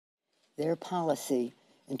their policy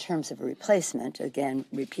in terms of a replacement, again,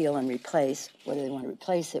 repeal and replace, what do they want to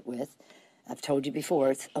replace it with? I've told you before,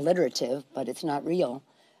 it's alliterative, but it's not real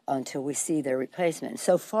until we see their replacement.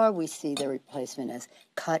 So far, we see their replacement as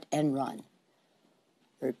cut and run.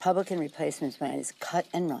 The Republican replacement plan is cut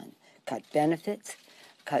and run. Cut benefits,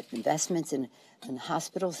 cut investments in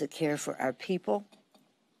hospitals that care for our people,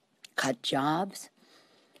 cut jobs.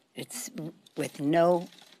 It's with no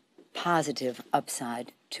positive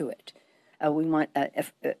upside to it. We want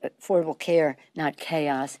affordable care, not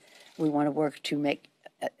chaos. We want to work to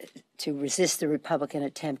resist the Republican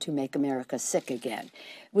attempt to make America sick again.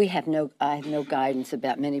 I have no guidance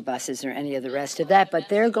about minibuses or any of the rest of that, but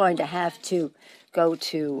they're going to have to go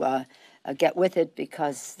to get with it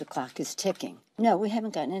because the clock is ticking. No, we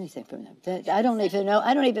haven't gotten anything from them. I don't even know.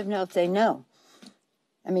 I don't even know if they know.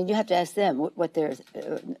 I mean, you have to ask them what they're.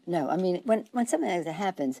 No, I mean, when something like that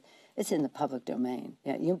happens, it's in the public domain.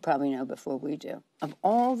 Yeah, you probably know before we do. Of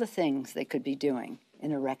all the things they could be doing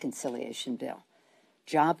in a reconciliation bill,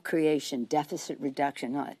 job creation, deficit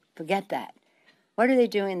reduction, no, forget that. What are they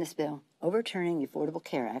doing in this bill? Overturning the Affordable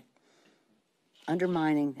Care Act,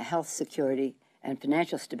 undermining the health security and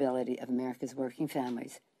financial stability of America's working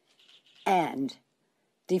families, and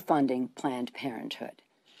defunding Planned Parenthood.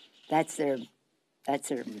 That's their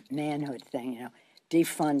manhood thing, you know,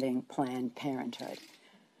 defunding Planned Parenthood.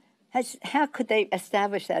 How could they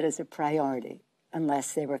establish that as a priority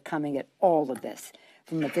unless they were coming at all of this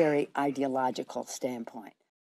from a very ideological standpoint?